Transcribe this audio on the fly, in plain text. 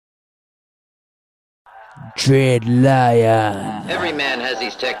Dread Lion. Every man has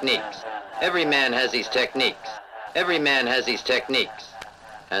his techniques. Every man has his techniques. Every man has his techniques.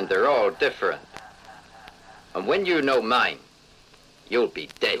 And they're all different. And when you know mine, you'll be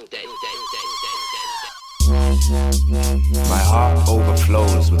dead. My heart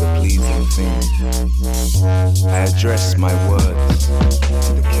overflows with a pleasing thing. I address my words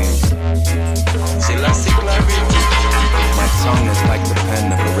to the king. My tongue is like the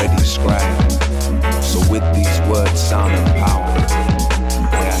pen of a ready scribe. So with these words sound and power,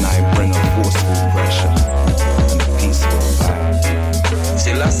 and I bring a forceful pressure and a peaceful vibe.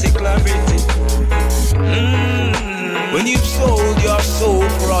 When you've sold your soul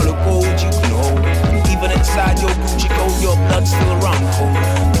for all the gold you can hold, even inside your Gucci coat, your blood still run cold.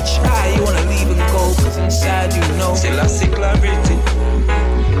 You try, you wanna leave and go, cause inside you know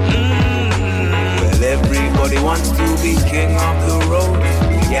well, everybody wants to be king of the road.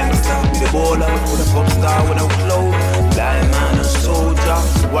 The gangster, the baller, with a pop star with no clothes. Blind man, a soldier,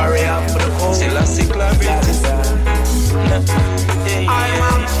 warrior for the code. I'm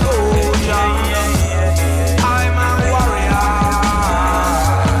a soldier, I'm a warrior.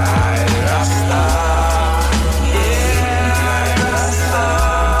 Rasta, yeah, Rasta,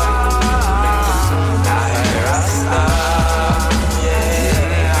 Rasta,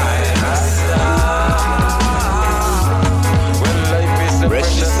 yeah, Rasta.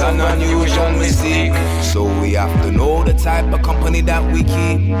 Precious and unusual mystique. So we have to know the type of company that we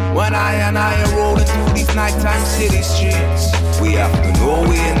keep. When I are rolling through these nighttime city streets, we have to know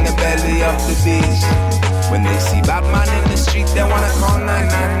we in the belly of the beast. When they see Batman in the street, they wanna call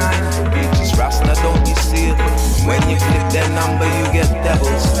 999. Bitches Rasta, don't you see it? When you flip their number, you get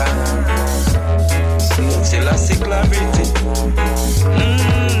devil's time. See it?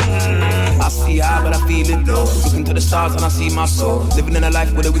 I see high, but I feel it low. Looking to the stars and I see my soul. Living in a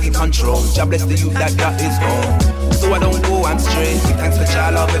life with a wicked control. God bless the youth that got his own. So I don't go and stray. Give thanks for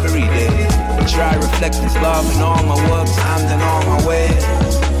child love every day. Try reflect this love in all my works and in all my ways.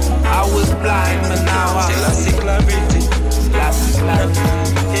 I was blind, but now I see clarity.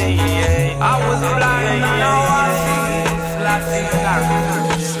 I was blind, but now I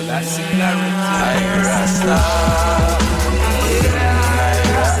see clarity. I Rasta.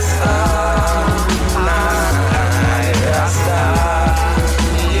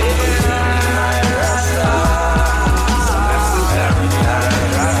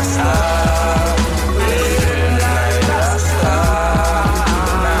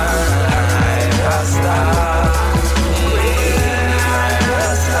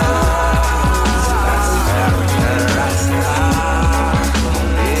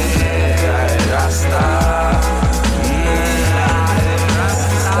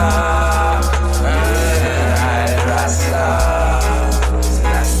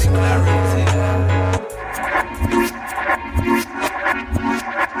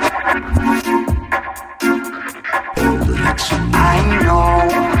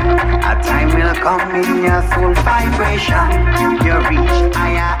 Come in your soul vibration, you reach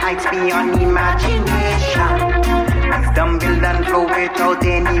higher heights beyond imagination. Wisdom build and flow without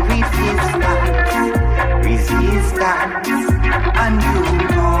any resistance. And you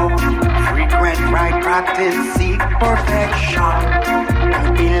know, frequent right practice, seek perfection.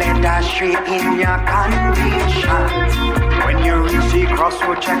 Don't be led astray in your convictions. When you reach the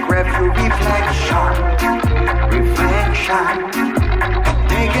crossroad, check review reflection.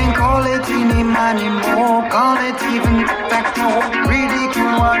 They can call it anymore, call it even techno.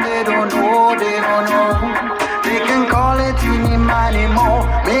 Ridicule what they don't know. They can call it anymore,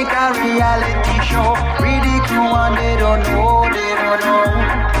 make a reality show. Ridicule what they don't know.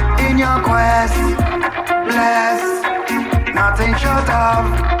 In your quest, bless, nothing short of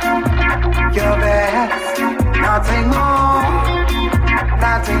your best. Nothing more,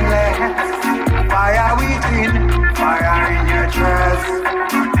 nothing less. Fire within, fire in your chest.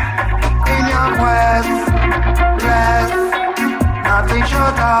 In your quest, bless, nothing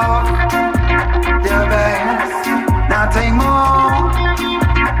short of your best. Nothing more,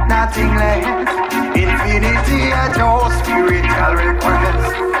 nothing less. Infinity at your spiritual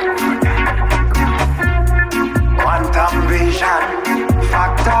request. Quantum vision,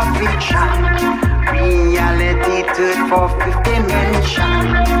 fact of fiction. Reality to for fifth dimension.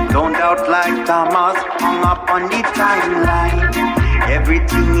 Don't doubt like Thomas, hung up on the timeline.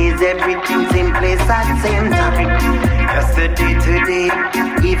 Everything is everything, same place at same time. Yesterday, today,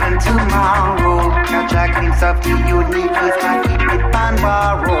 even tomorrow. Catch a glimpse of the universe, like keep it and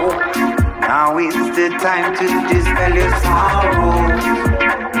borrow. Now is the time to dispel your sorrow.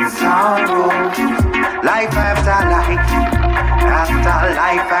 Life after life, after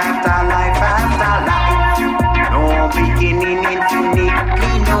life, after life, after life.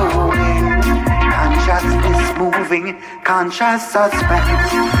 moving, conscious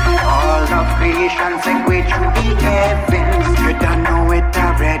suspense. All of creation segue to the heavens. You don't know it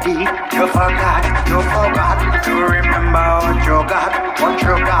already. You forgot to remember what you got.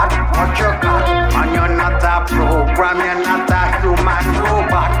 And you're not a program, you're not a human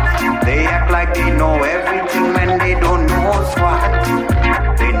robot. They act like they know everything when they don't know what.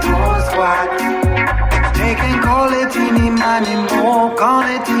 They know what. They can call it anymore, call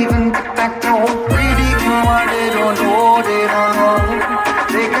it even tic-tac-toe. Ridicule what they don't know.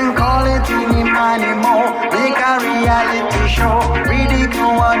 They can call it anymore, make a reality show.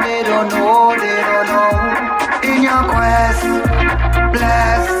 Ridicule what they don't know. In your quest,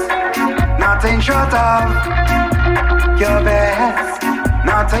 bless, nothing short of your best.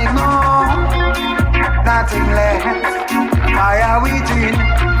 Nothing more, nothing less. Fire within,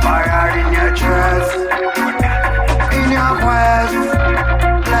 fire in your chest. In your quest,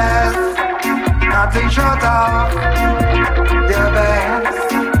 bless, nothing short of your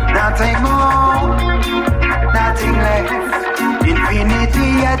best. Nothing more, nothing less. Infinity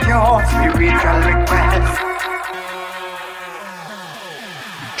at your spiritual request.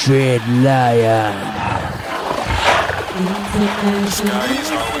 Dread Lion. The sky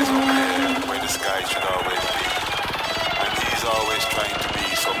is always up there, where the sky should always be. And he's always trying to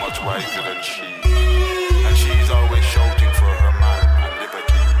be so much wiser than she. And she's always shouting for her man and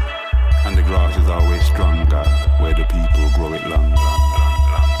liberty. And the grass is always stronger, where the people grow it long.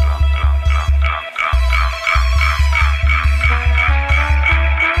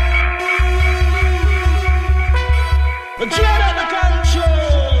 But you're out of control.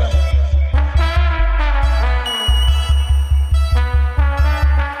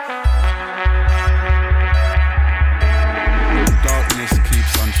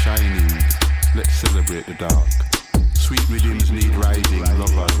 Shining, let's celebrate the dark. Sweet rhythms need rising,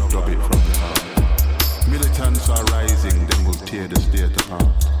 lovers dub it from the heart. Militants are rising, then we'll tear the state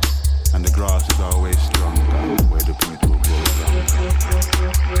apart. And the grass is always stronger, where the people grow.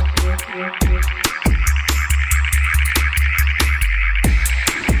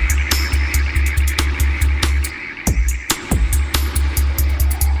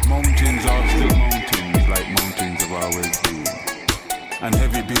 Mountains are still mountains, like mountains have always been. And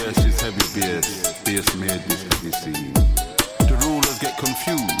heavy bass is heavy bass, bass made this heavy scene. The rulers get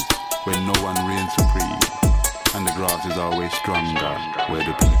confused when no one reigns supreme. And the grass is always stronger, where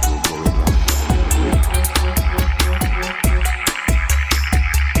the people grow along.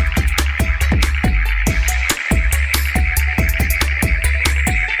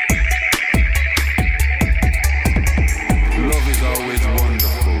 Love is always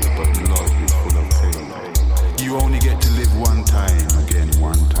wonderful, but love is full of pain. You only get to live one time again.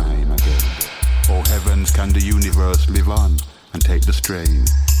 Oh heavens, can the universe live on and take the strain?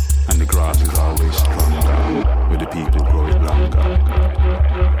 And the grass is always stronger, where the people grow it longer.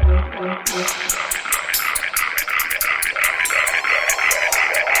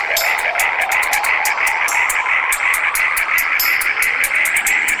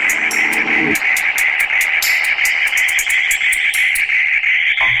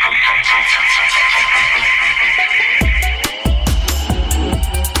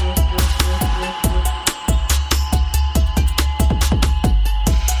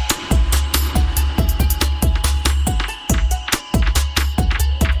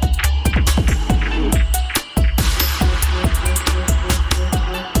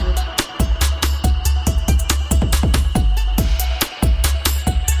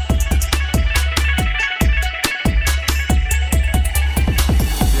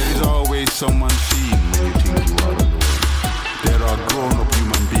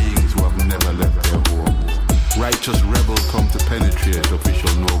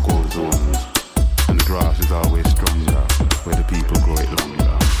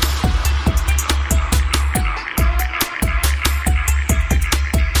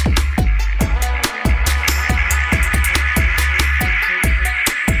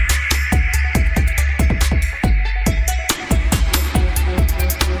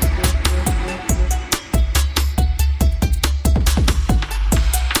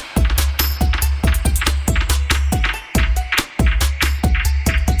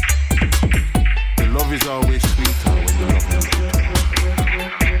 Love is always sweeter when the love is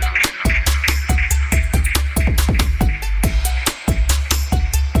bitter.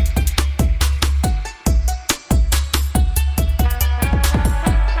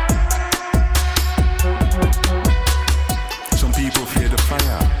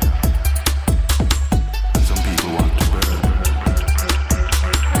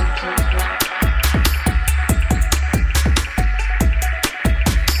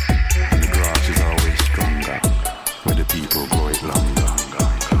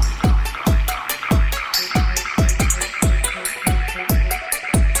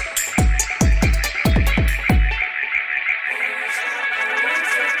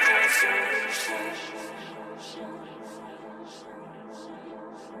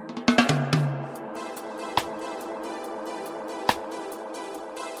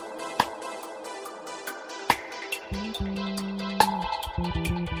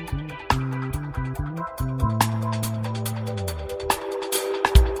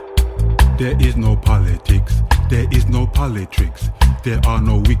 There is no politics, there is no politricks. There are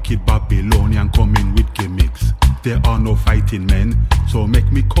no wicked Babylonian coming with gimmicks. There are no fighting men, so make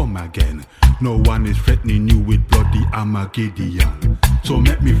me come again. No one is threatening you with bloody Armageddon. So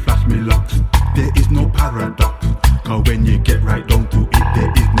make me flash me locks, there is no paradox. Cause when you get right down to it,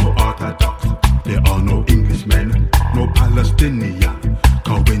 there is no orthodox. There are no Englishmen, no Palestinian.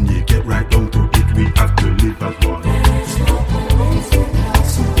 Cause when you get right down to it, we have to live as one.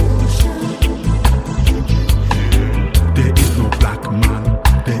 There is no black man,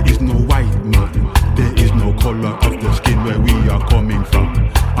 there is no white man. There is no color of the skin where we are coming from.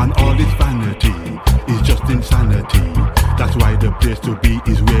 And all this vanity is just insanity. That's why the place to be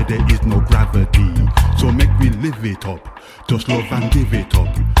is where there is no gravity. So make me live it up, just love and give it up.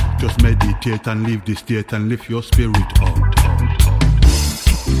 Just meditate and leave the state and lift your spirit up.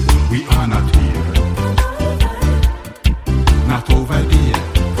 We are not here, not over there.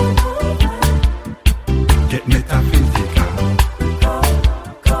 Get metaphysical,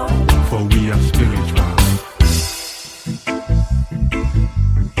 for we are spiritual.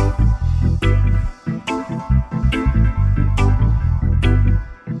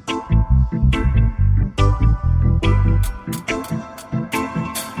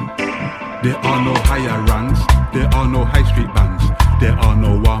 There are no higher ranks, there are no high street bands. There are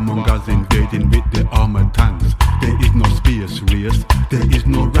no warmongers invading with the armored tanks. There is no space race, there is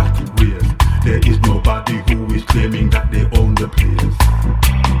no rat race. There is nobody who is claiming that they own the place.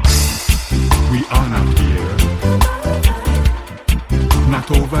 We are not here, not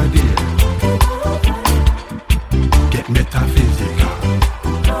over there. Get metaphysical,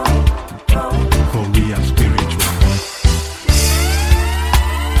 for we are spiritual.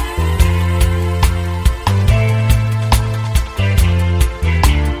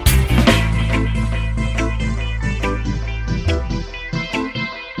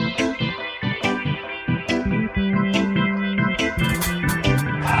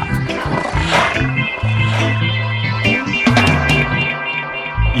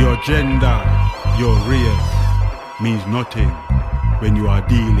 Your gender, your race means nothing when you are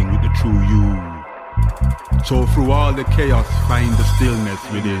dealing with the true you. So through all the chaos, find the stillness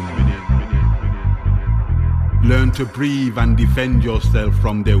within. Learn to breathe and defend yourself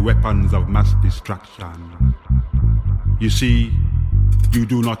from their weapons of mass destruction. You see, you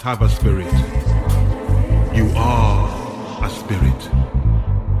do not have a spirit. You are a spirit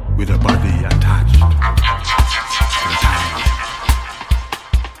with a body attached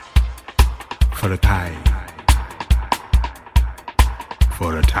for a time.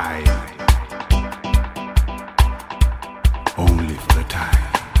 For a time. Only for a time.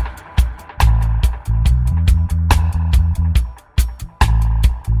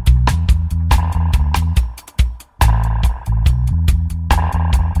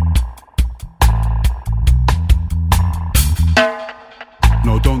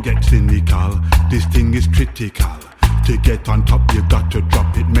 No, don't get cynical. This thing is critical. To get on top, you got to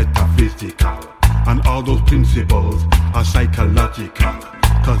drop it metaphysical. And all those principles are psychological.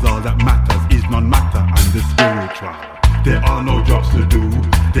 Cause all that matters is non-matter and the spiritual. There are no jobs to do,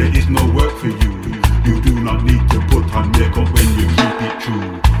 there is no work for you. You do not need to put on makeup when you keep it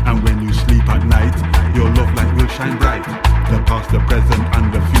true. And when you sleep at night, your love light will shine bright. The past, the present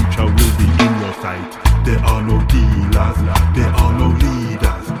and the future will be in your sight. There are no dealers, there are no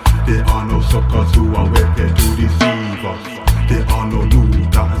leaders. There are no suckers who are waiting to deceive us. There are no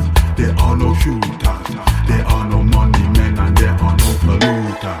looters, there are no shooters. There are no money men and there are no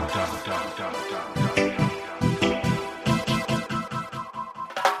polluters.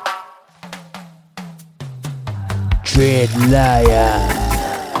 Dread liar.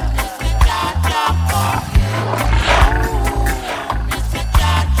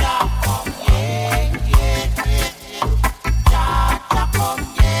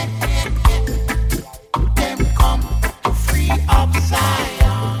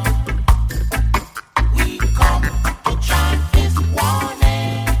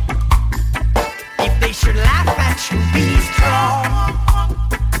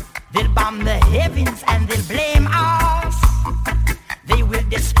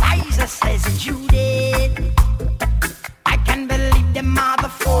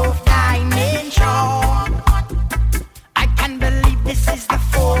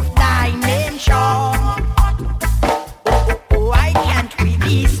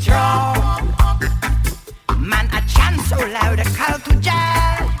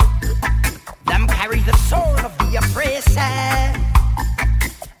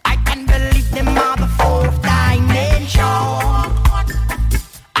 I can believe them are the fourth time.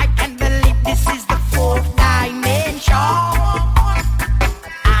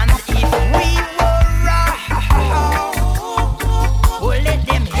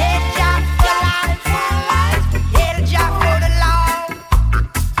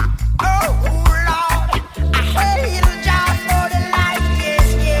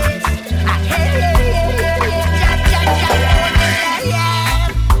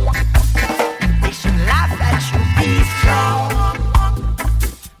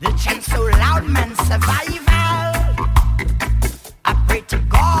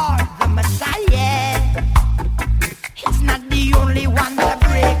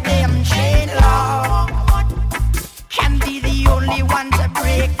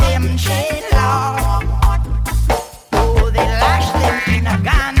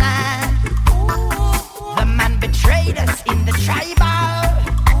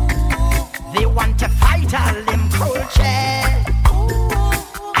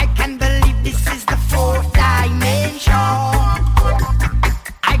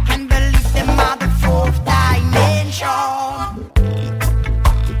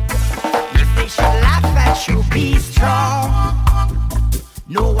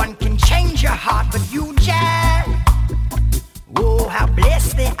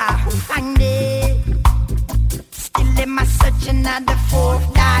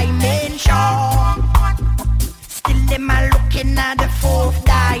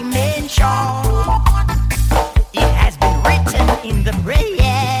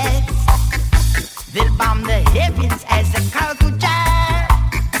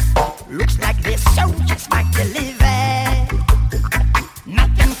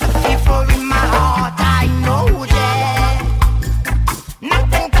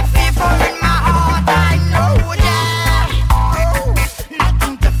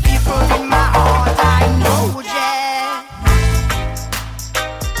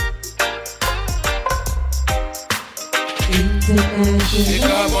 The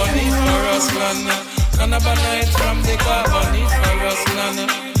carboniferous land, cannabinoid from the carboniferous land.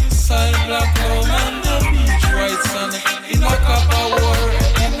 Soil black loam and the beach white sand. In a copper war,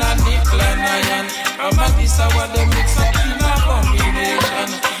 in a nickel and iron. From a this what they mix up in a combination.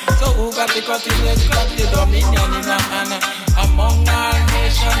 So who got the cutting edge, got the dominion in a hand. Among all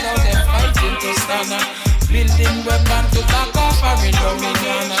nations, now they fighting to stand. Building weapon to back off foreign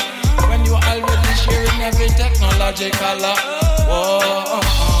dominion. When you already sharing every technological war.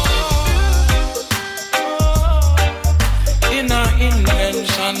 In a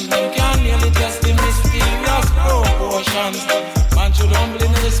invention, them can nearly test the mysterious proportions. Man should humble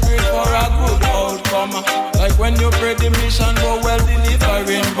in the spirit for a good outcome. Like when you pray the mission go well,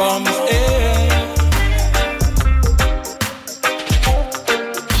 delivering bombs.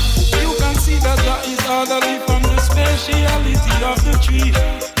 You can see that there is orderly from the speciality of the tree.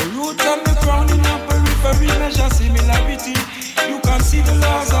 The root and the crown in a periphery measure similarity. You can see the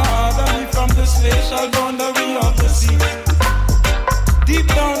laws are orderly from the spatial boundary of the sea. Deep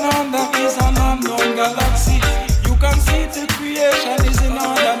down under is an unknown galaxy. You can see the creation is in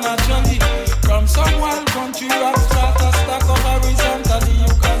order naturally. From some wild country rock strata stack up horizontally.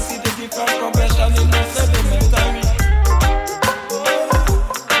 You can see the different progression in the sedimentary.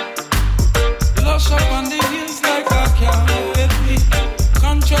 Lush up on the hills like a canopy.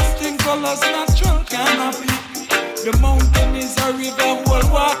 Contrasting colors, natural canopy. The mountain is a river, whole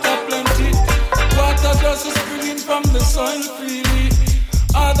water plenty. Water just springing from the soil freely.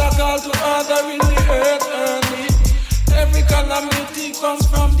 Other call to other in the earth early. Every calamity comes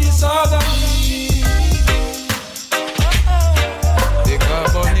from disorderly. The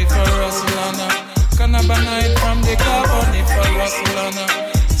carboniferous land, cannabinoid from the carboniferous land.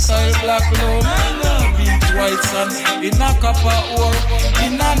 Soil black loam and beach white sand. In a copper ore,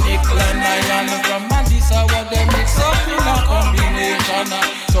 in a nickel and iron. From Mandisa where they mix up in a combination.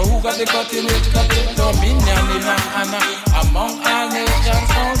 So who got the cutting edge, got the dominion in a hand. Among all nations,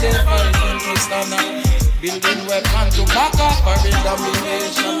 now they fighting to stand. Building weapon to back up for the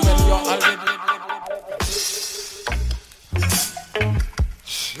domination. When you're already...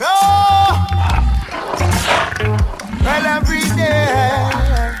 Well, every day.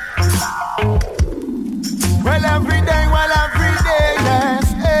 Well, every day, yes,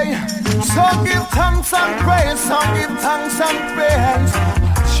 hey. So give thanks and praise, so give thanks and praise.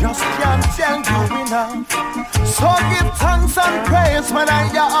 Just can't tell you enough. So give thanks and praise whether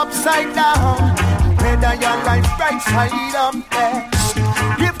you're upside down, whether you're like right side up, yes.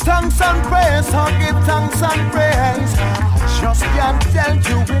 Give thanks and praise, so give thanks and praise. Just can't tell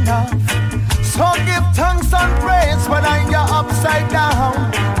you enough. So give thanks and praise whether you're upside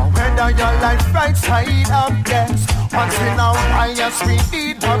down, whether you're like right side up, yes. Once in a while, yes, we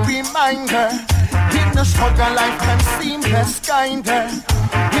need a reminder. In the struggle, life can seem less kinder.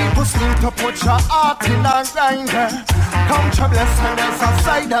 People seem to put your heart in a grinder. Count your blessing, there's a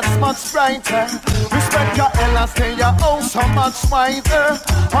side that's much brighter. Respect your elders, stay your own so much wiser.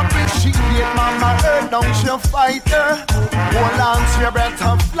 Appreciate mama, earth, don't you fight her. Hold on to your breath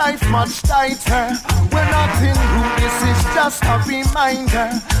of life much tighter. We're not in rude, this is just a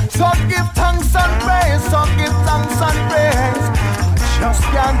reminder. So give thanks and praise, so give thanks and praise. Just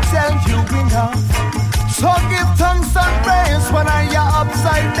can't tell you enough. So give thanks and praise whether you're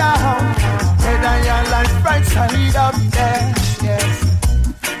upside down, whether you're like right side up, yes, yes.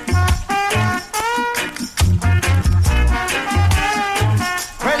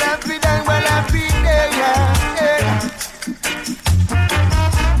 Well, every day, yeah, yeah.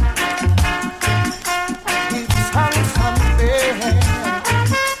 Give thanks and praise.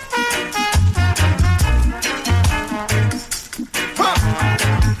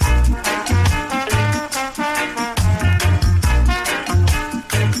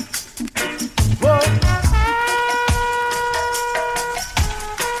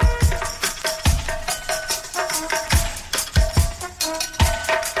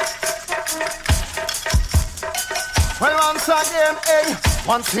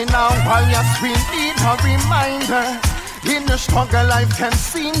 Once in a while, yes, we need a reminder. In the struggle, life can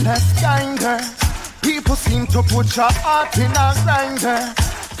seem less kinder. People seem to put your heart in a grinder.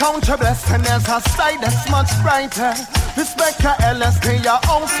 Count your blessing, there's a side that's much brighter. Respect your elders, they are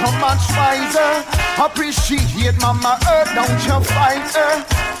all so much wiser. Appreciate mama earth, don't you fight her.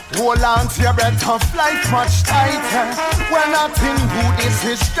 Hold on to your breath of life much tighter. We're not in good, this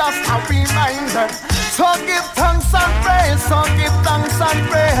is just a reminder. So give thanks and praise, so give thanks and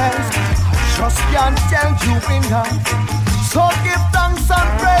praise. Just can't tell you enough. So give thanks and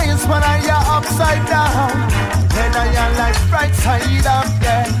praise whether you're upside down, whether you're like right side up,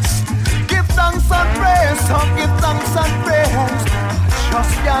 yes. Give thanks and praise, so give thanks and praise.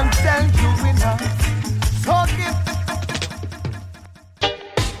 can't tell you enough. So give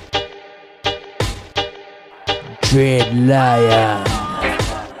Dread Lion.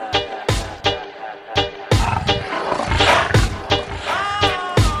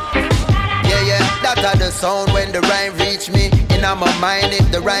 That the sound when the rhyme reach me. In my mind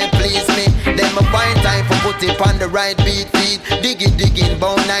if the rhyme please me, then I find time for put it on the right beat. Digging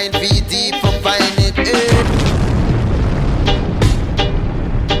bone 9 feet deep for find it.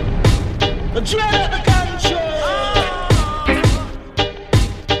 The dread of the control.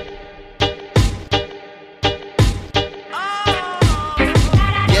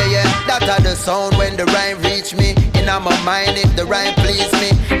 Yeah, that the sound when the rhyme reach me. In my mind if the rhyme please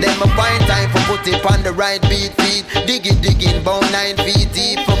me, then I find time for put it on the right beat. Digging bone 9 feet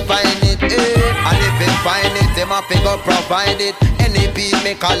deep for find it. And if it find it, them a figure provide it. Any beat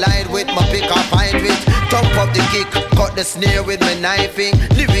me collide with, my pick a find with. Top up the kick, cut the snare with my knifing.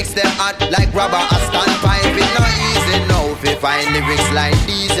 Lyrics them hot like rubber, a standpipe. It not easy now, if you find lyrics like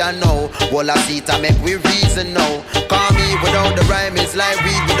these, I know. Well, I see to make we reason now. Call me without the rhyme, it's like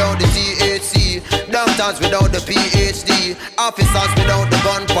weed without the THC. Doctors without the PhD. Officers without the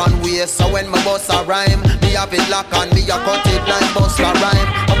gun pan waist. So when my boss a rhyme, me have it lock on me, I cut it like bust a rhyme.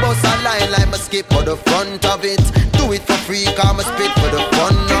 I bust a line like my skip for the front of it. Do it for free, cause I spit for the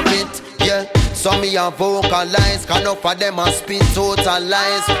fun of it. Yeah, so me a vocalize, cause enough of them a spit total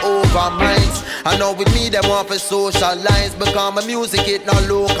lies over minds. I know with me them want to socialize, because my music it not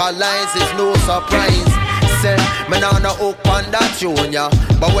localize, it's no surprise. Say, me nah no hook on that tune, yeah.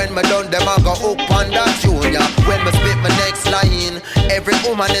 But when me done, them I go hook on that tune, yeah. When me spit my next line, every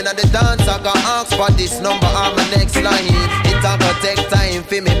woman in the dance I go ask for this number on my next line. It a go take time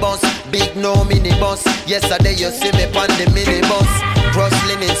for me bus, big no mini bus. Yesterday you see me on the mini bus. Cross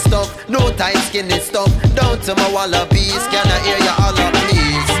linen stuff, no tight skinny stuff. Down to my wallabies, can I hear you all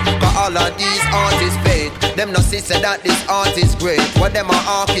please? Cause all of these artists fake. Them no say that this art is great. What them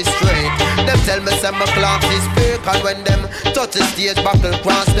are orchestrate. Them tell me say my clock is fake. And when them touch the stage, buckle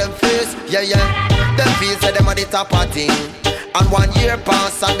cross them face. Yeah, them feel say them are the top of thing. And 1 year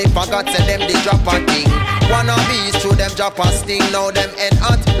pass and me forgot say them the drop a thing. Wanna be through them drop a sting. Now them head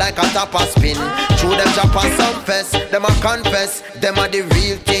hot like a top a spin. Through them drop a some fest. Them a confess, them are the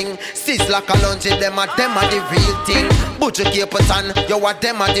real thing. Sis like a lunch, them are the real thing. Butcher Capleton, yo what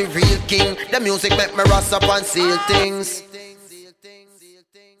them are the real king. The music make me rust up and seal things.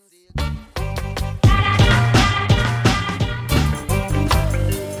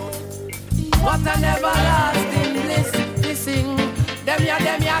 What an everlasting bliss. Sing them ya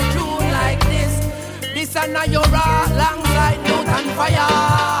tune like this. This and now you're alongside note and fire.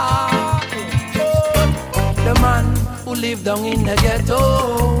 The man who lived down in the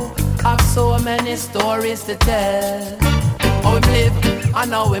ghetto have so many stories to tell. How we live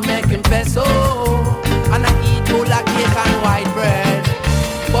and how we making peso, and I eat all like cake and white bread.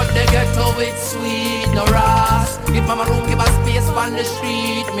 But the ghetto it's sweet, no ras. If mama room give us space on the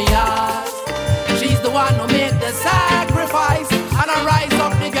street, me ask. She's the one who made the sacrifice, and I rise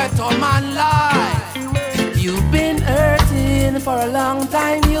up the ghetto man life. You've been hurting for a long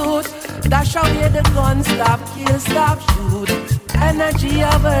time, youth. Dash away the gun, stop, kill, stop, shoot. Energy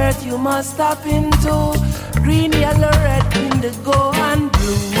of earth you must stop into. Green, yellow, red, indigo and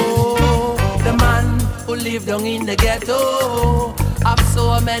blue. The man who lived down in the ghetto have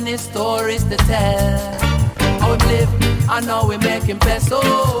so many stories to tell. How we live and how we making peso,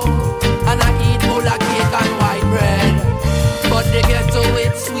 and I eat full of cake and white bread. But the ghetto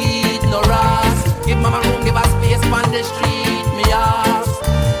it's sweet, no ras. Give mama room, give her space on the street, me ask.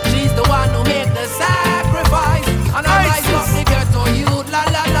 She's the one who made the sacrifice, and I rise up the ghetto youth, la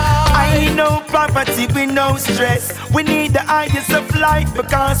la la. I know poverty, we no stress. We need the highest of life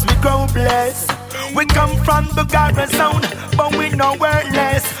because we grow blessed. We come from the Gara zone, but we nowhere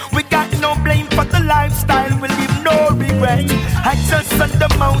less. We got no blame for the lifestyle, we live no regret. I just on the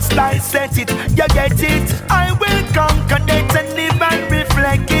most I set it, you get it. I will conquer it and live and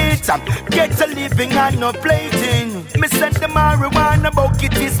reflect it. Get a living and no plating. Me send the marijuana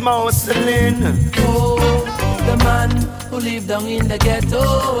bucket is muscling. Oh, the man who lived down in the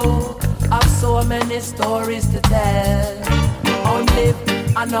ghetto have so many stories to tell. How we live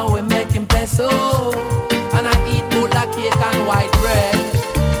and how we making peso, and I eat full of cake and white bread.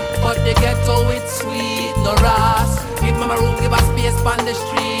 But the ghetto it's sweet, no ras. Give mama room, give her space on the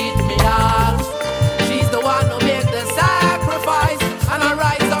street, me ask. She's the one who make the sacrifice, and I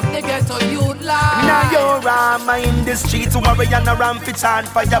rise up the ghetto youth life. Now you're a in the streets, warrior and a rampage and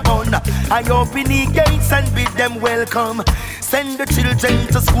fire bun. I open the gates and bid them welcome. Send the children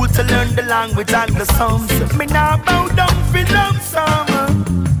to school to learn the language and the songs. Me now bow down for lump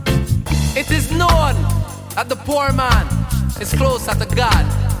sum. It is known that the poor man is closer to God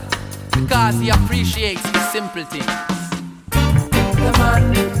because he appreciates the simple things. The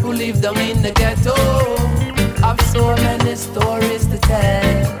man who lived down in the ghetto have so many stories to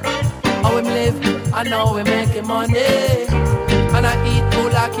tell. How him live and how we making money, and I eat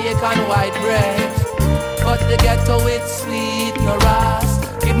full of cake and white bread. But the ghetto it's sweet, no rust.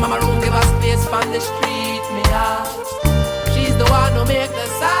 Give mama room, give her space from the street, me ask. She's the one who make the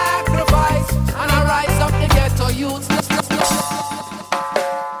sacrifice, and I rise up the ghetto youths.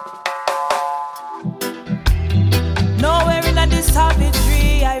 Nowhere in this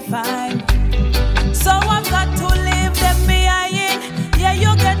savagery I find, so I've got to leave them behind. Yeah,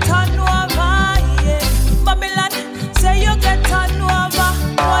 you get on over, yeah. Babylon, say you get on over.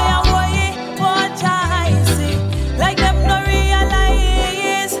 Watch I see, like them no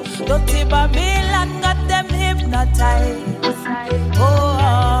realize. Dirty Babylon got them hypnotized.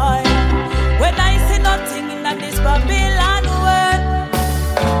 Oh, when I see nothing in this Babylon world.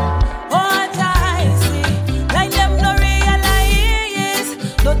 Watch I see, like them no realize.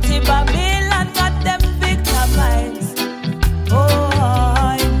 Dirty Babylon got them victimized.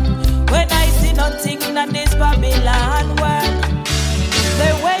 Oh, when I see nothing in this Babylon world,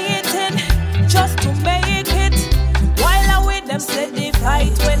 they waiting just to make it, while I with them set the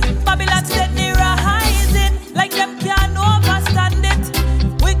fight. When Babylon set the rising, like them can't overstand it.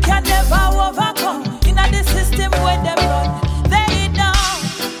 We can never overcome in the system where them run. They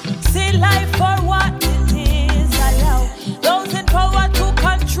don't see life for what it is. Allow those in power to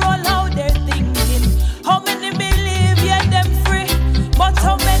control how they're thinking. How many believe yet them free, but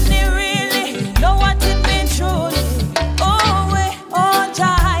how many really know what it means truly?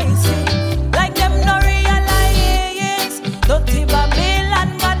 Dirty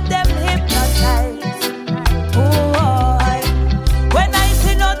Babylon got them hypnotized. Oh, when I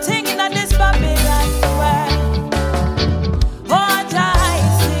see nothing in this Babylon world, what I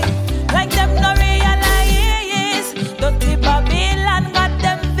see, like them no realize. Dirty Babylon got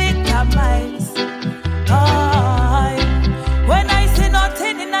them victimized. Oh, when I see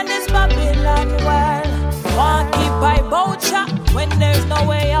nothing in this Babylon world, want keep by voucher when there's no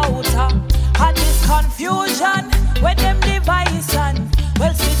way out. Had this confusion when them device and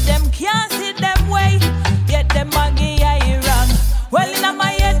well, see them can't see them way, yet them maggie I wrong. Well, in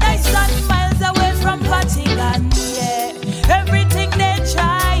my head I stand miles away from Vatican. Yeah, everything they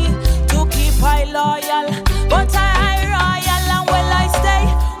try to keep I loyal, but I royal, and well I stay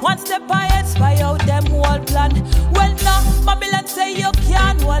one step ahead, spy out them whole plan. Well, no, Babylon say you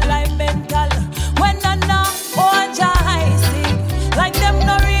can't, well I'm mental. When no, oh I see, like them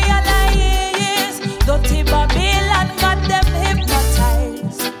no realize. Dirty Babylon got them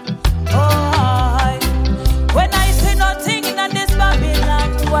hypnotized. Oh, when I see nothing in this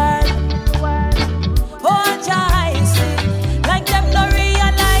Babylon world, oh, I see, like them no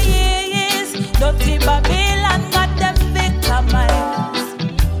realize. Dirty Babylon got them victimized.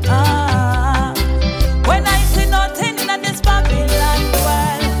 When I see nothing in this Babylon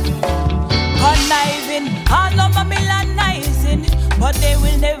world, conniving, all of Babylonizing, but they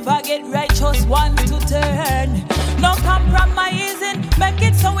will never get righteous ones to turn. No compromising, make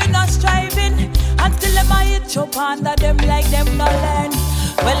it so we're not striving. Until them I hit up under them like them no learn.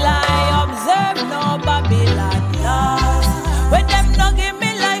 Well, I observe no Babylon laws. When them no give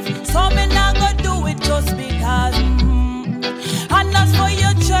me life, so me not go do it just because. And as for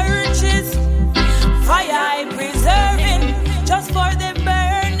your churches, fire I preserving, just for the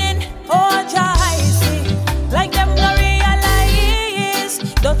burning. Oh, I see, like them no realize.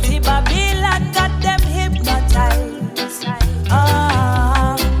 Dirty Babylon got them hypnotized.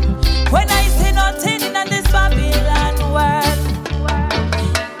 When I see nothing in this Babylon world,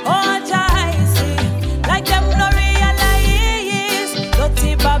 oh, I see, like them no realize.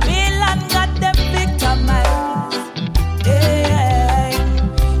 Dirty Babylon got them victimized. Yeah.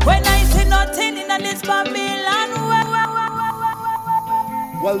 When I see nothing in this Babylon world.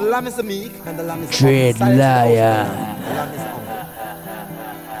 Well, the lamb is the meek and the lamb is Dread liar.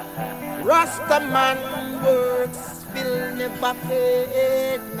 Rasta man works will never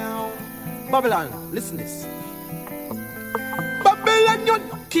fade now. Babylon, listen this. Babylon, you're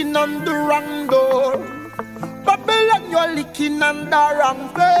knocking on the wrong door. Babylon, you're licking on the wrong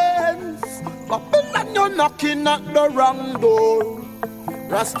fence. Babylon, you're knocking at the wrong door.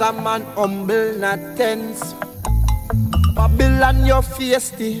 Rasta man humble, not tense. Babylon, you're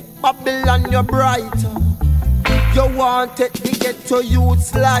feisty. Babylon, you're bright. You want it to get to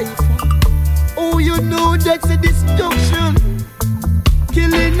youth's life. Oh, you know that's a destruction,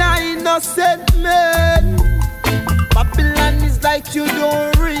 killing innocent men. Babylon is like you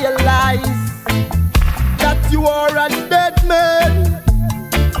don't realize that you are a dead man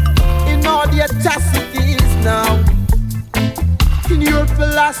in all the atrocities now. In your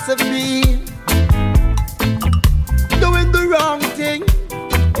philosophy, doing the wrong thing.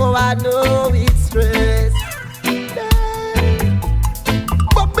 Oh, I know it's stress.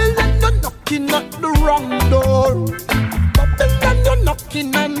 Babylon, you're knocking at the wrong door. Babylon, you're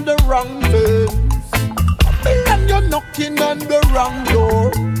knocking on the wrong fence. Babylon, you're knocking on the wrong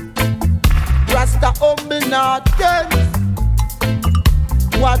door. Rasta humble not tense.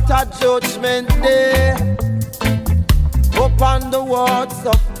 What a judgment day upon the words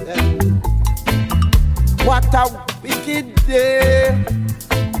of them. What a wicked day.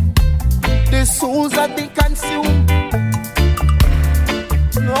 The souls have been consumed.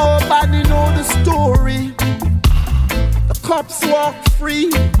 Nobody know the story. The cops walk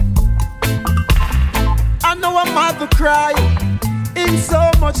free. I know a mother cry in so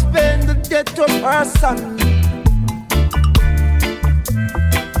much pain, the death of her son.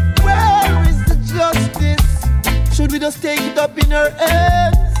 Where is the justice? Should we just take it up in her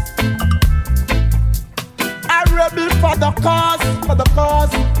hands? I rebel for the cause, for the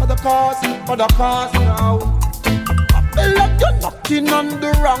cause, for the cause, for the cause now. Babylon, you're knocking on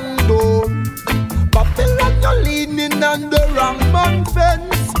the wrong door. Babylon, you're leaning on the wrong man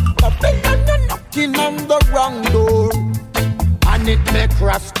fence. Babylon, you're knocking on the wrong door. And it make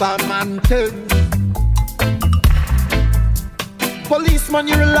Rasta man tense. Policeman,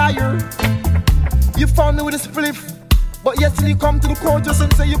 you're a liar. You found me with a spliff, but yesterday you come to the court just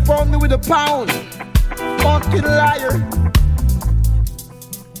and say you found me with a pound. Fucking liar.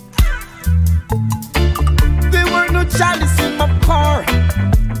 There were no chalice in my car.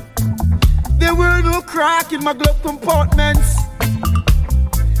 There were no crack in my glove compartments.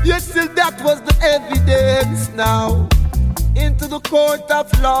 Yet still that was the evidence now. Into the court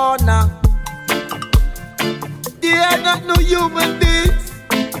of law now. They are not no human beings.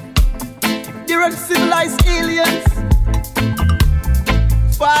 They're uncivilized aliens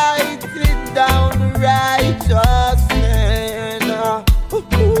fighting down the righteous man.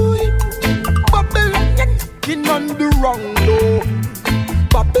 Babylon, you're knocking on the wrong door.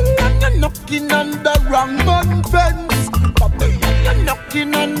 Babylon, you're knocking on the wrong man fence. Babylon, you're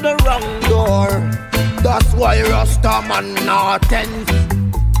knocking on the wrong door. That's why Rasta man not tense.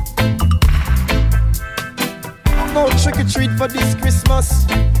 No trick or treat for this Christmas.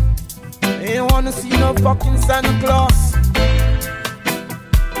 Ain't wanna see no fucking Santa Claus.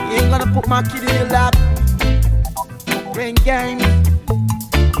 Ain't gonna put my kid in your lap. Playing games.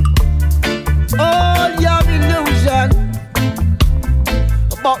 All your illusion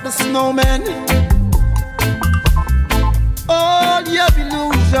about the snowman. All your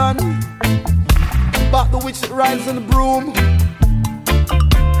illusion about the witch that rides on the broom.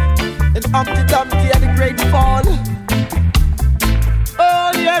 And Humpty Dumpty at the great fall.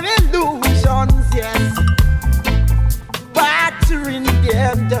 All your illusions, yes. Battering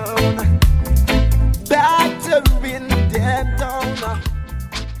them down. Battering them down.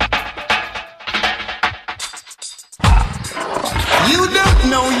 You don't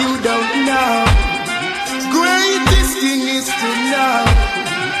know, you don't know. Greatest thing is to know.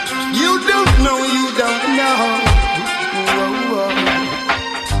 You don't know, you don't know. Whoa, whoa.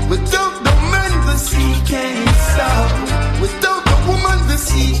 Without the man, the sea can't sow. Without the woman, the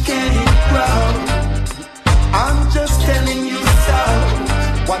sea can't grow. I'm just telling you so.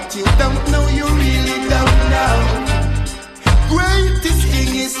 What you don't know, you really don't know. Greatest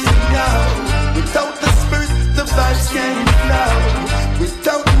thing is to know. Without the spirit, the vibes can't flow.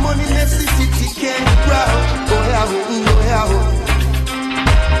 Without money, necessity can't grow. Oh yeah, oh yeah.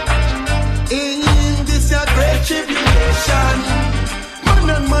 In this a great tribulation, man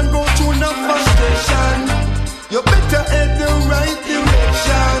and man go through no frustration. You better head the right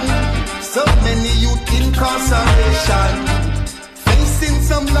direction. So many youth incarceration, facing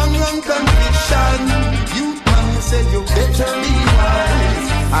some long conviction. Youth man say you better be wise.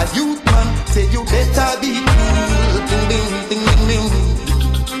 A youth man say you better be cool. Ding ding ding ding ding.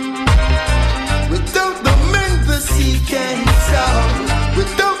 Without the men the sea can't sow.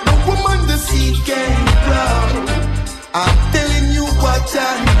 Without the woman the sea can't grow. I'm telling you what I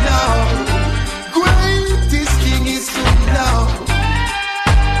know. Greatest thing is to know.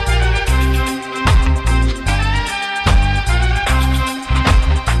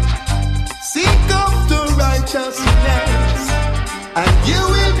 Seek after righteousness, and you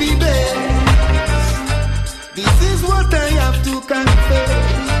will be blessed. This is what I have to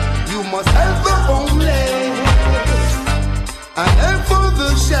confess. You must help the homeless and help for the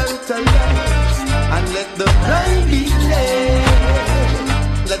shelterless. and let the blind be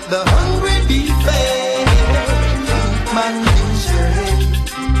led, let the hungry be fed. Man, use your head.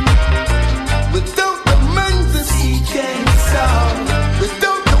 Without the man, the sea can't sound.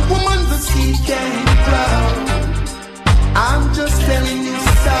 Without the woman, the sea can't cloud. I'm just telling you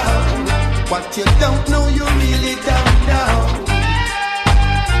so. What you don't know, you really don't know.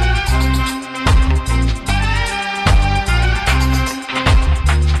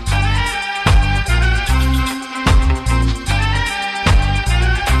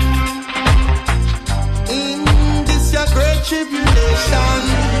 Tribulation,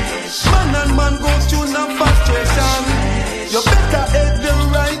 man and man go through no frustration. You better head the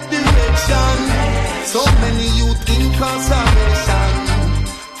right direction. So many youth incarceration,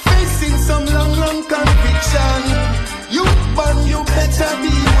 facing some long conviction. Youth man, you better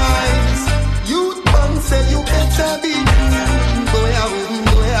be wise. Youth man say you better be boy out.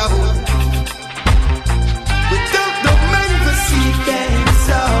 Without the man, the sea can't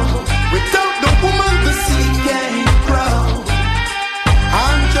sound. Without the woman, the sea can't grow.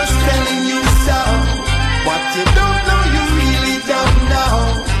 I'm just telling you so. What you don't know, you really don't know.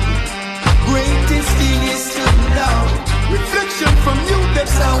 Greatest thing is to know. Reflection from you,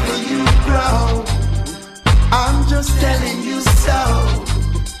 that's how you grow. I'm just telling you so.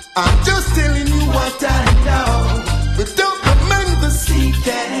 I'm just telling you what I know. Without the man, the sea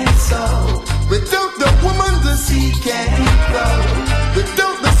can't sow. Without the woman, the sea can't grow.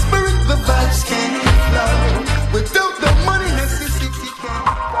 Without the spirit, the vibes can't flow. Without the money, necessity can't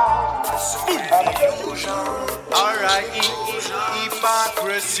go. Alright,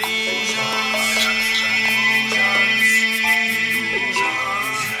 hypocrisy.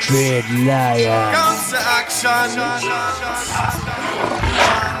 Dread liar. Council action.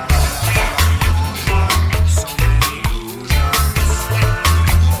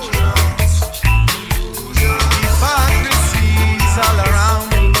 Hypocrisies all around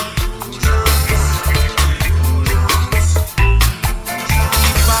me.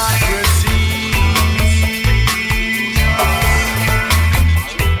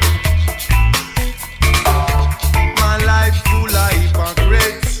 My life full of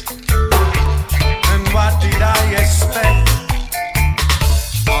hypocrites. And what did I expect?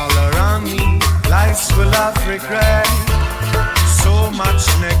 All around me, life's full of regret. So much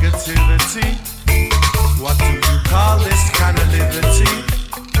negativity. What do you call this kind of liberty?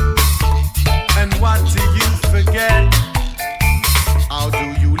 And what do you forget? How do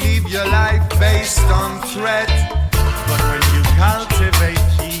you live your life based on threat? But when you cultivate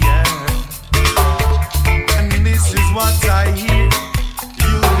fear, and this is what I hear,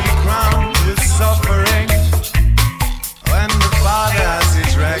 you'll be crowned with suffering when the Father has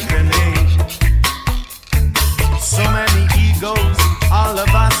his reckoning. So many egos, all of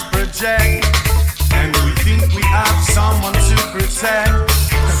us project, and we think we have someone to protect.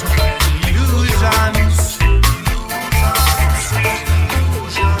 Illusions.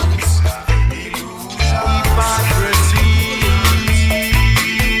 Hypocrisy.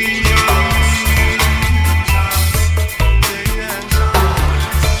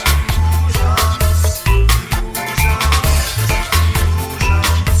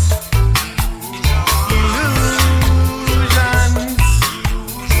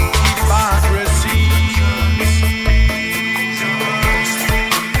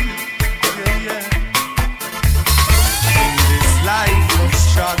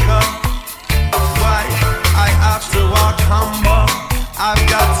 I've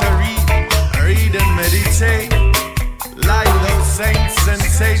got to read and meditate, like those saints and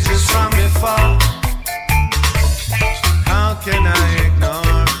sages from before. How can I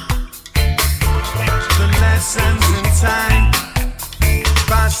ignore the lessons in time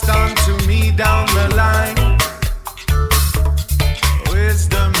passed on to me down the line?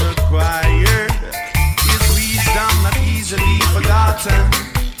 Wisdom required is wisdom not easily forgotten,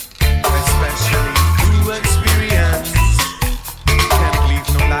 especially through experience.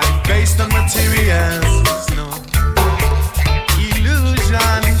 Life based on materials, no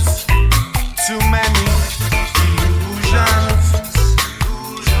illusions, too many illusions,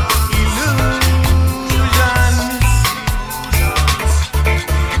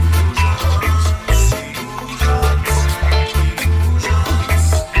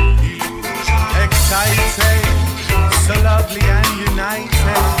 excited, so lovely and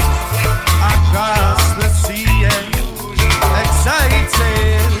united across the sea.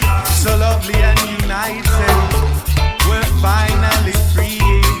 Excited, so lovely and united, we're finally free.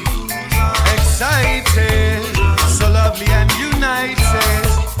 Excited, so lovely and united,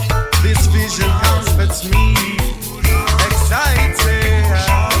 this vision comforts me. Excited,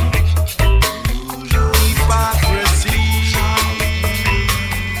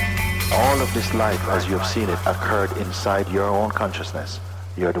 of this life as you have seen it occurred inside your own consciousness,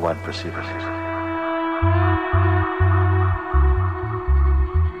 you're the one perceiving it.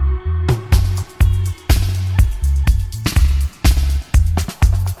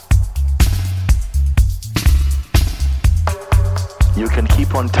 You can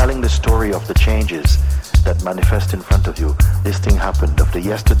keep on telling the story of the changes that manifest in front of you. This thing happened, of the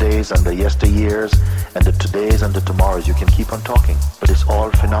yesterdays and the yesteryears and the todays and the tomorrows. You can keep on talking, but it's all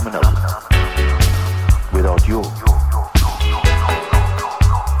phenomenal without you.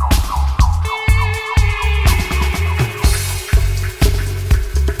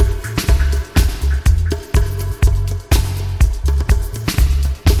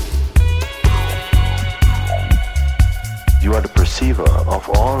 You are the perceiver of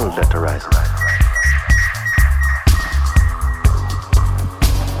all that arises.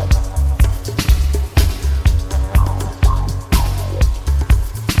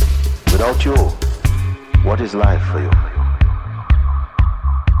 Without you, what is life for you?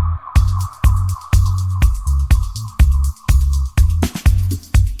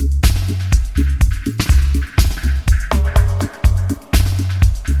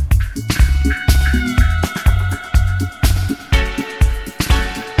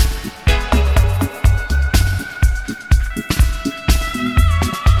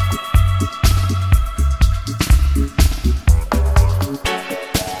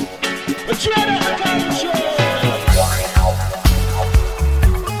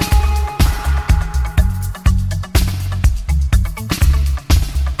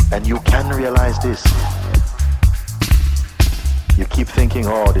 And you can realize this. You keep thinking,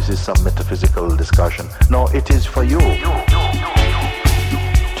 oh, this is some metaphysical discussion. No, it is for you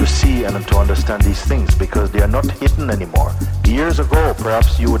to see and to understand these things, because they are not hidden anymore. Years ago,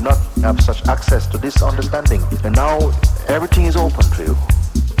 perhaps you would not have such access to this understanding, and now everything is open to you.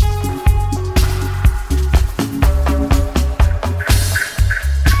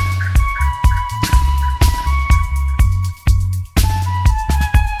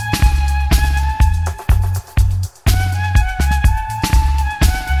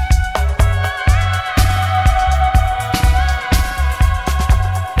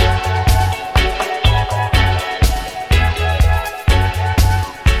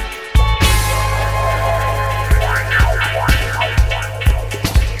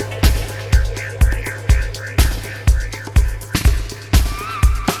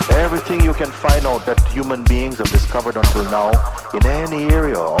 Everything you can find out that human beings have discovered until now in any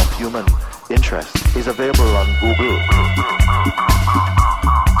area of human interest is available on Google.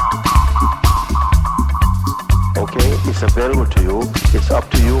 Okay, it's available to you. It's up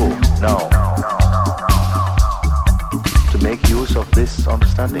to you now to make use of this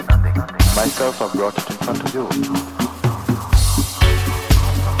understanding. Myself, I've brought it in front of you.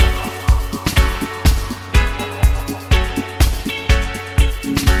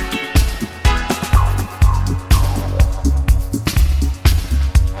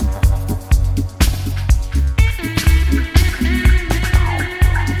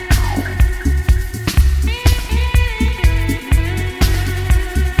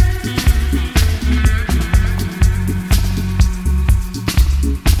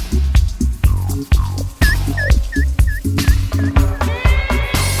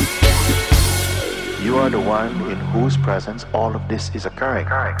 You are the one in whose presence all of this is occurring.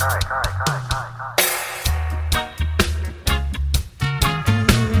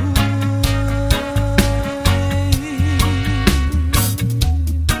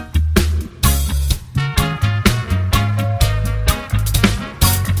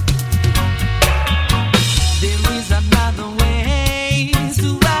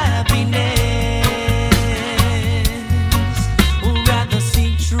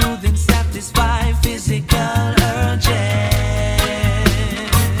 Physical urges.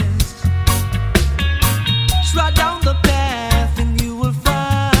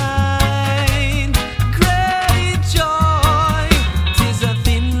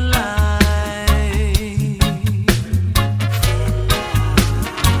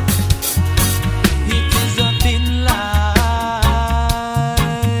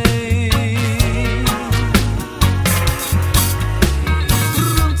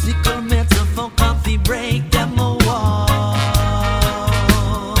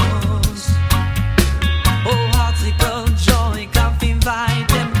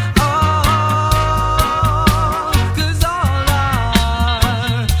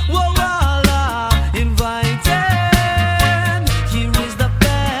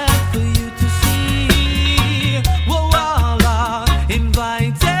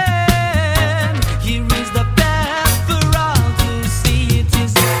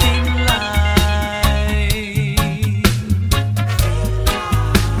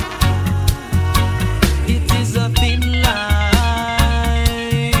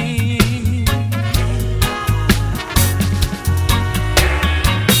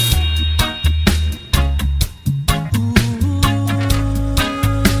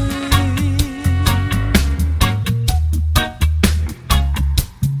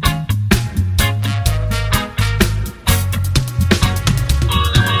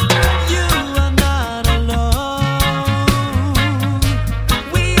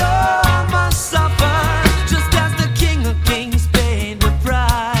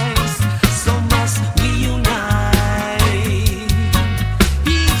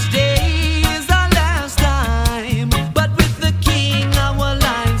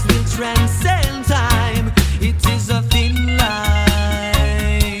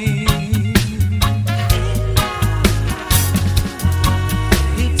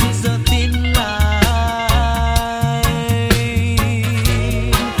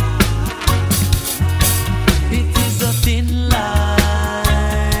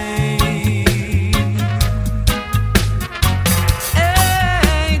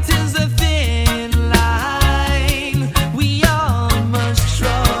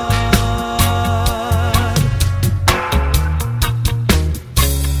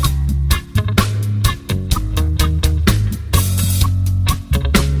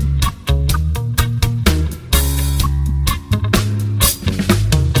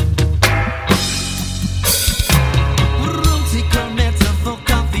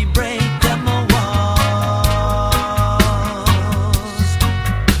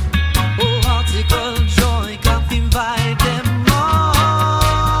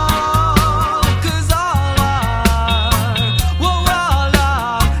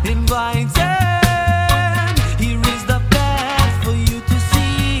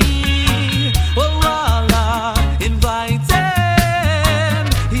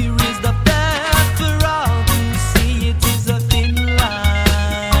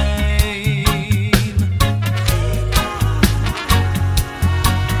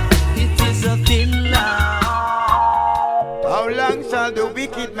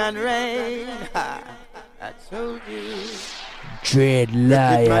 man reign. I told you. Dread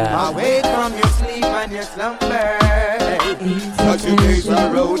liar. Awake from your sleep and your slumber. Cause your days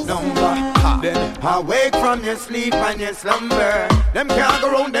are road number. Then awake from your sleep and your slumber. Them can't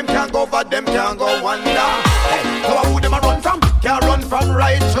go round, them can't go but them can't go wonder. Hey, so who them a run from? Can't run from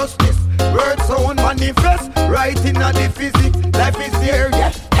righteousness. Words sound manifest, right in the physics. Life is there,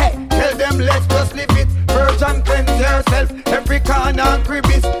 yes. Hey, tell them let's just live it. Purge and cleanse yourself. Every corner and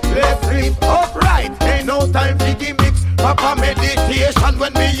crevice. Let's live upright. Ain't no time for gimmicks. Proper meditation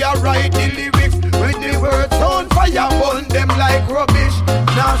when we are write the lyrics. When the words on fire, burn them like rubbish.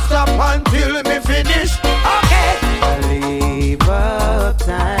 Now stop until me finish. Okay. Leave up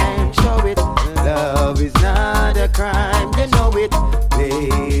time, show it. Love is not a crime, you know it.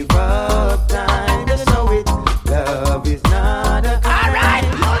 Leave up time, you know it. Love is not a crime. Alright,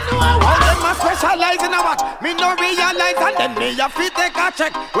 you know how them a specialize in a what? Me no realize and then me a fit take a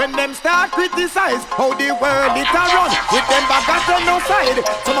check. When them start criticize how the world it a run. With them baggage on no side.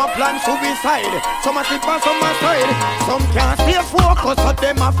 Some a plan suicide. Some a slip and some a slide. Some can't stay focused so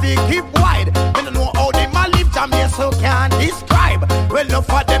them a fi keep wide. Me no know how them a live jam here so can't describe. Well enough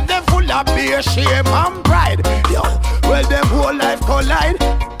for them full of beer, shame and pride. Yo, well them whole life collide.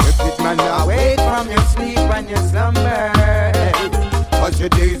 If man awake from your sleep and your slumber. Cause your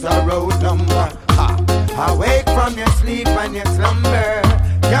days are road number. Awake from your sleep and your slumber.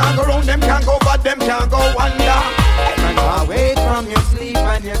 Can't go round, them can't go but them can't go under. Man awake from your sleep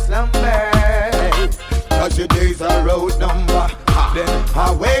and your slumber. Cause your days are road number. Then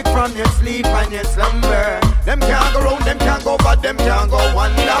awake from your sleep and your slumber. Them can't go round, them can't go but them can't go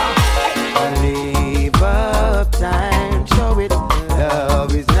under. Leave up time, show it.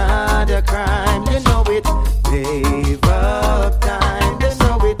 Love is not a crime, you know it. Leave up time, you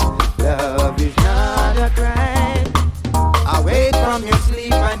know it. Love is not a crime. Awake from your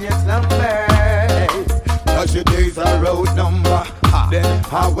sleep and your slumber. Cause your days are road number. Then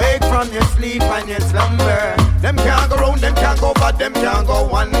awake from your sleep and your slumber. Them can't go round, them can't go but them can't go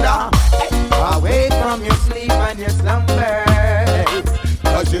under. Awake from your sleep and your slumber.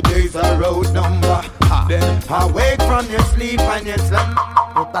 Cause your days are road number. Then awake from your sleep and your slumber.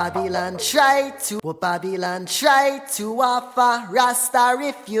 What Babylon try to offer, Rasta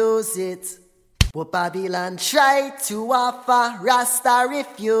refuse it. What Babylon try to offer, Rasta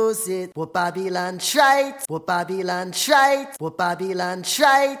refuse it. What Babylon try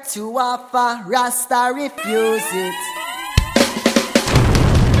to offer, Rasta refuse it.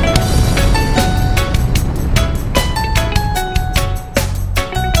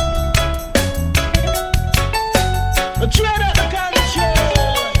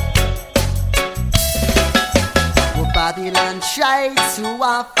 Babylon try to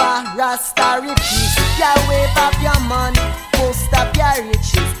offer, Rasta refuse. Yeah, wave up your money, post up your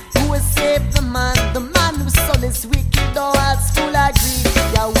riches. Who will save the man? The man whose soul is wicked, though heart's full of greed.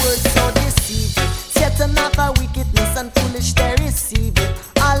 Your words so deceiving, setting up a wickedness and foolish they receive it.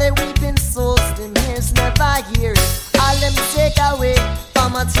 All the weeping souls, them ears never hear it. All them take away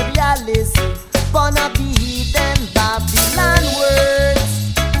from materialism. Wanna be heathen, Babylon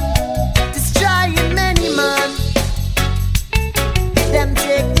words destroying many man. Them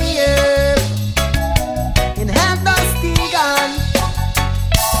take the earth in hand of Stegan.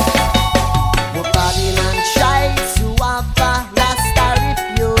 What Babylon try to offer, Rasta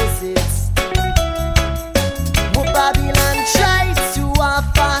refuse it. What Babylon try to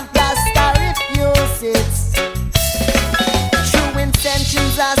offer, Rasta refuse it. True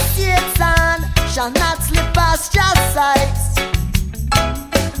intentions of Satan shall not slip past your sight.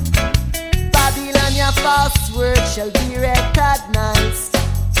 Babylon, your false word shall be recognized.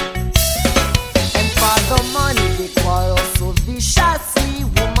 And for the money they quarrel so viciously.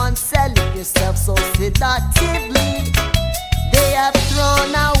 Woman, selling yourself so seductively. They have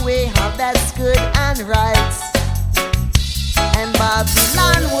thrown away how that's good and right. And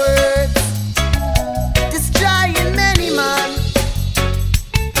Babylon words destroying many man.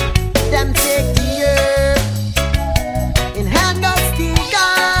 Them take the earth in hand of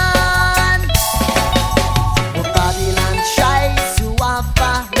Stegan. What Babylon tries to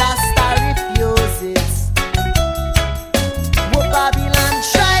offer, Rasta refuse it. What Babylon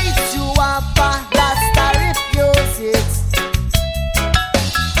tries to offer, Rasta refuse it.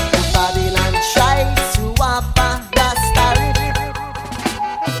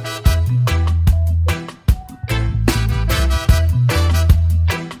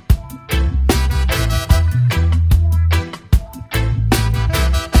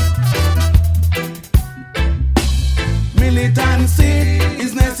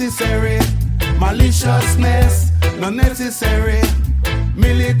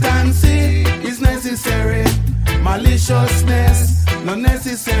 Maliciousness, not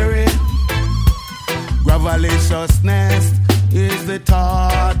necessary. Graveliciousness is the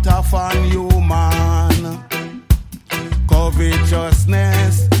thought of unhuman.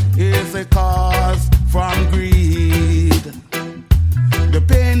 Covetousness is the cause from greed. The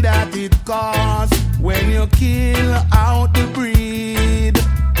pain that it causes when you kill out the breed.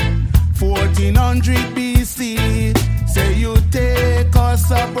 1400 BC, say you take us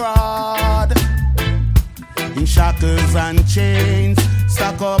abroad. In shackles and chains,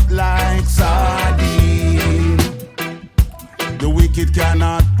 stuck up like sardine. The wicked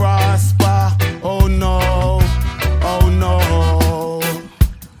cannot prosper, oh no, oh no.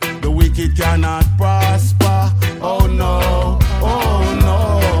 The wicked cannot prosper, oh no, oh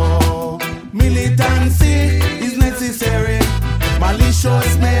no. Militancy is necessary,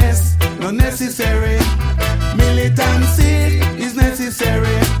 maliciousness not necessary. Militancy is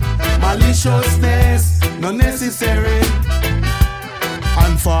necessary, maliciousness not necessary.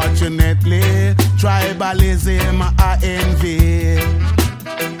 Unfortunately, tribalism I envy,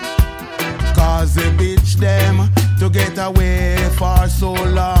 cause they bitch them to get away for so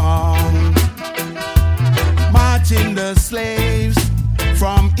long. Marching the slaves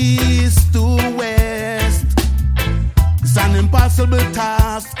from east to west, it's an impossible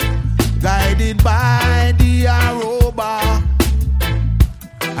task, guided by the Aroba.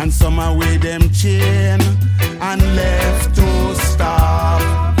 And some are with them chain and left to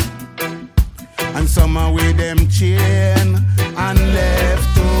starve. And some are with them chain and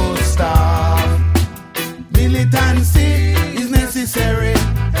left to starve. Militancy is necessary,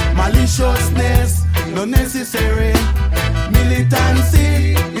 maliciousness not necessary.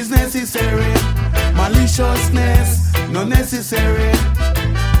 Militancy is necessary, maliciousness not necessary.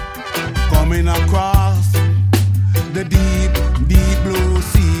 Coming across the deep, deep blue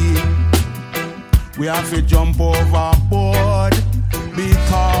sea, we have to jump overboard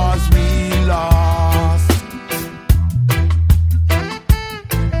because we lost.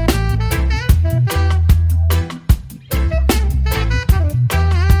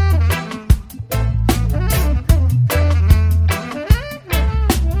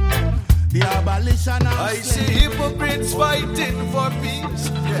 I see hypocrites fighting for peace,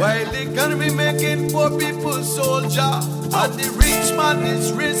 while the economy making poor people soldier, and the rich man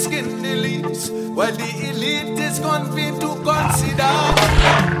is risking the least, while the elite is convened to consider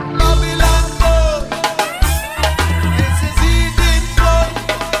Babylon gold. This is Eden gold.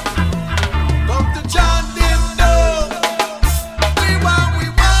 Come to chant him down. We want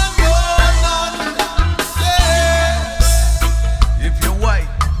none. Yeah. If you're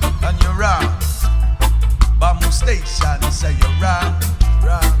white and you're wrong, Bamboo Station say you're wrong.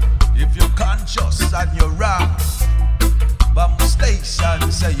 If you're conscious and you're wrong, Bamboo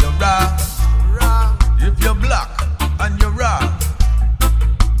Station say you're wrong. If you're black and you're wrong,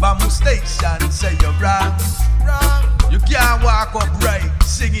 Bamboo Station say you're wrong. You can't walk upright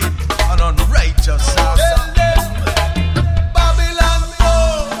singing an unrighteous song. Babylon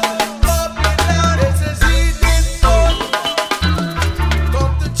gold, Babylon, this is Eden gold.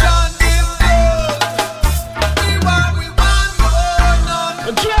 Come to chant him gold. We want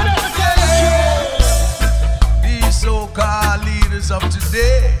none. These so-called leaders of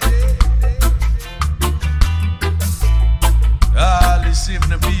today, deceive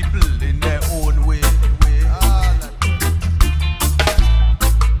the people in their own way.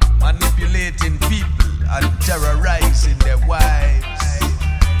 Manipulating people and terrorizing their wives.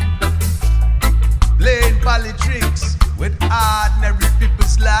 Playing politics with ordinary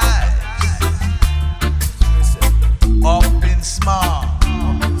people's lives. Up in small.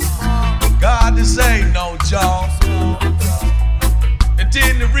 God is saying no job. It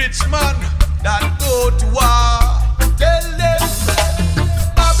ain't the rich man that go to war. Tell them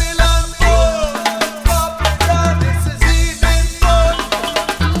Babylon gold, Babylon, this is Eden gold.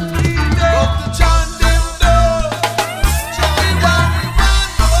 Come to chant them down. We want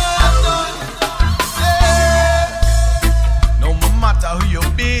none. Yeah. No matter who you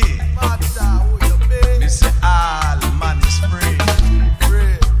be, me say all man is free.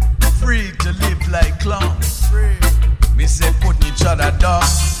 Free to live like clowns. Me say putting each other down.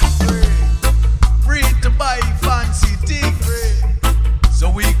 Free to buy fancy things, so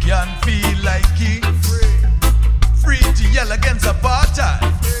we can feel like kings. Free to yell against apartheid,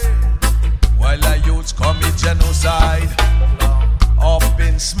 while our youths commit genocide. Up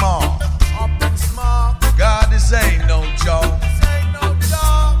in small, God is saying no joke.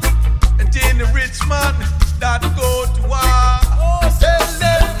 And then the rich man that go to war. Tell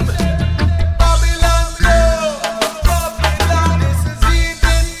them Babylon gold, Babylon, this is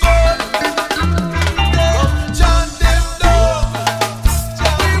Eden gold. Come to chant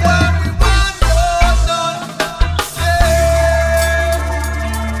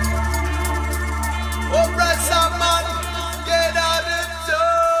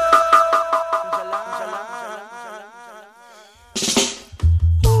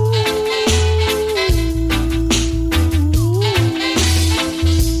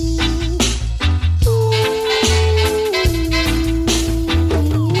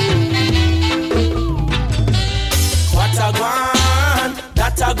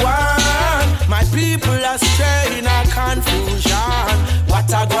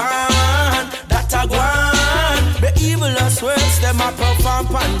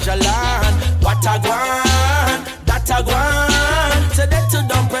Panjalan. What a guan, that a guan. Say that to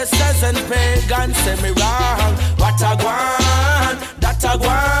dumb pressers and pagans, say me wrong. What a guan, that a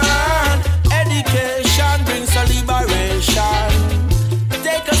guan. Education brings a liberation.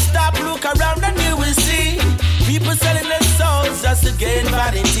 Take a stop, look around and you will see people selling their souls just to gain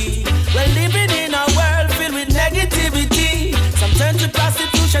vanity. We're living in a world filled with negativity. Some turn to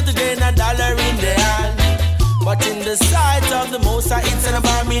prostitution to gain $1 in their hand. But in the sight of the Most High, it's an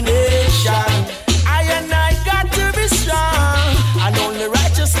abomination. I and I got to be strong, and only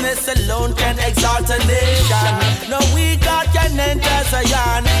righteousness alone can exalt a nation. No we God can enter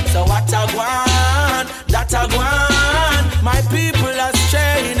Zion. So what a guan, that a guan. My people are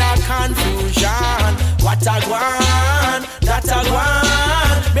straying in a confusion. What a guan, that a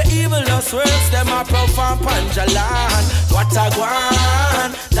guan. The evilest words them are profound Panjalan. What a guan,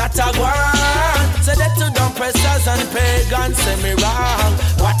 that a guan. Say that to dumb pressers and pagans, say me wrong.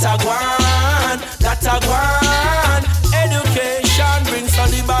 What a guan, that a guan. Education brings a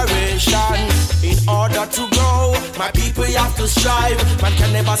liberation. In order to grow, my people have to strive. Man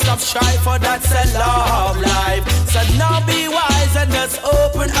can never stop strive, for that's a law of life. So now be wise and just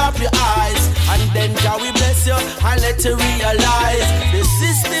open up your eyes, and then Jah will bless you and let you realize the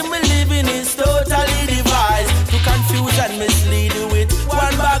system we live in is totally devised to confuse and mislead you with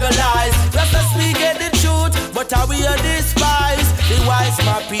one bag of lies. Just as we get the truth, but how we are despised. The wise,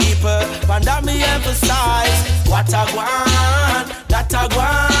 my people, and that me emphasize. What a guan, that a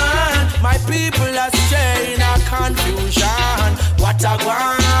guan. My people are straying in a confusion. What a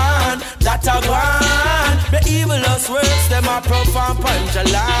guan, that a guan. The evilest words them are profound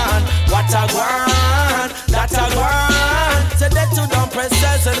Panjalan. What a guan, that a guan. Say that to dumb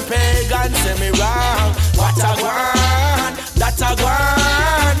pressers and pagans, say me wrong. What a guan, that a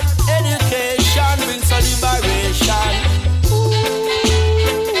guan. Education brings a liberation.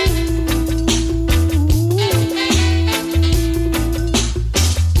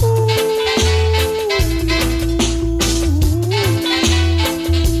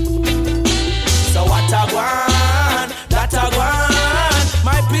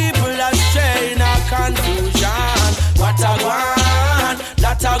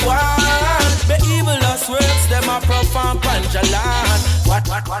 The evilest words them are profound Panjalan. What?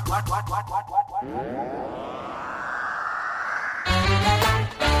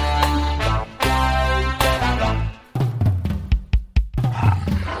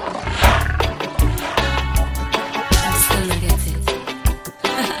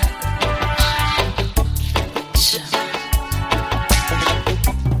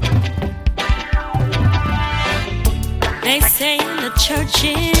 They say in the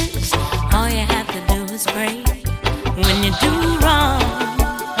churches, all you have to do is pray. When you do wrong,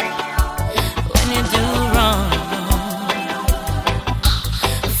 when you do wrong.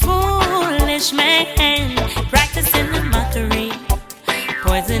 Foolish man, practicing the mockery,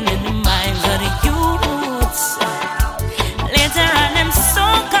 poisoning the minds of the youths. Later on, I'm so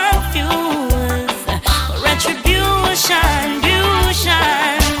confused. Retribution,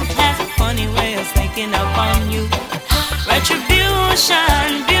 has a funny way of sneaking up on you.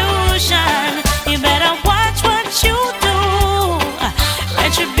 Retribution, you better watch what you do.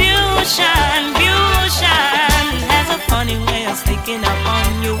 Retribution, has a funny way of sneaking up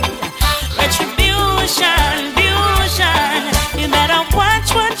on you. Retribution, you better watch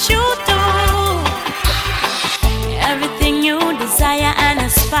what you do. Everything you desire and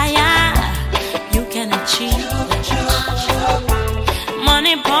aspire, you can achieve.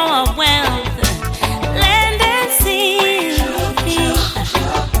 Money, power, wealth,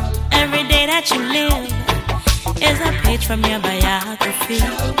 that you live is a page from your biography,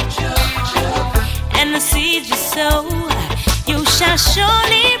 and the seed you sow you shall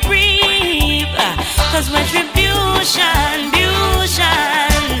surely reap, 'cause retribution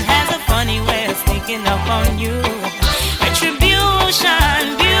has a funny way of sneaking up on you.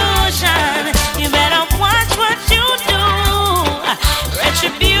 Retribution, you better watch what you do.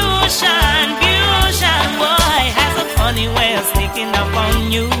 Retribution, boy, has a funny way of sneaking up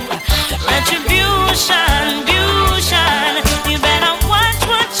on you. Retribution, you better watch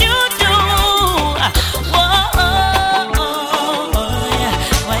what you do.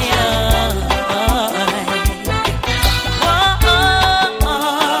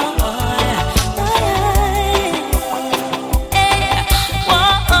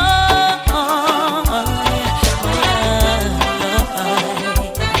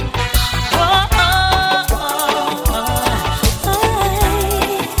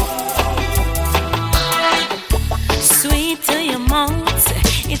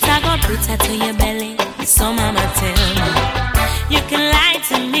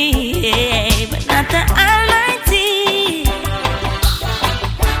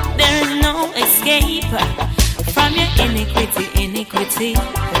 see.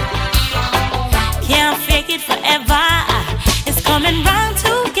 Can't fake it forever. It's coming round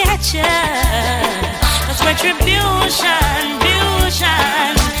to get you. That's retribution,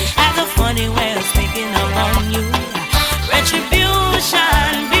 fusion. Has a funny way of sneaking up on you.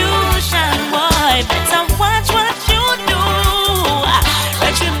 Retribution, fusion, boy. Better watch what you do.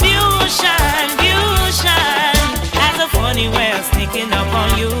 Retribution, fusion. Has a funny way of sneaking up on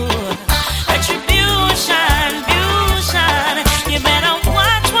you. Retribution, fusion. You better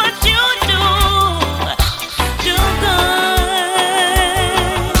watch what you do. Do good.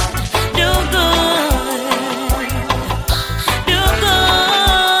 Do good. Do good. Do good.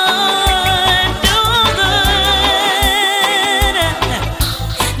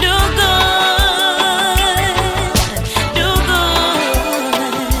 Do good. Do good.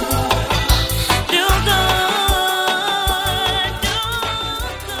 Do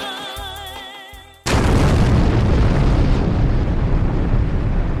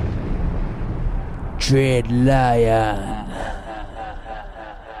Dread Liar.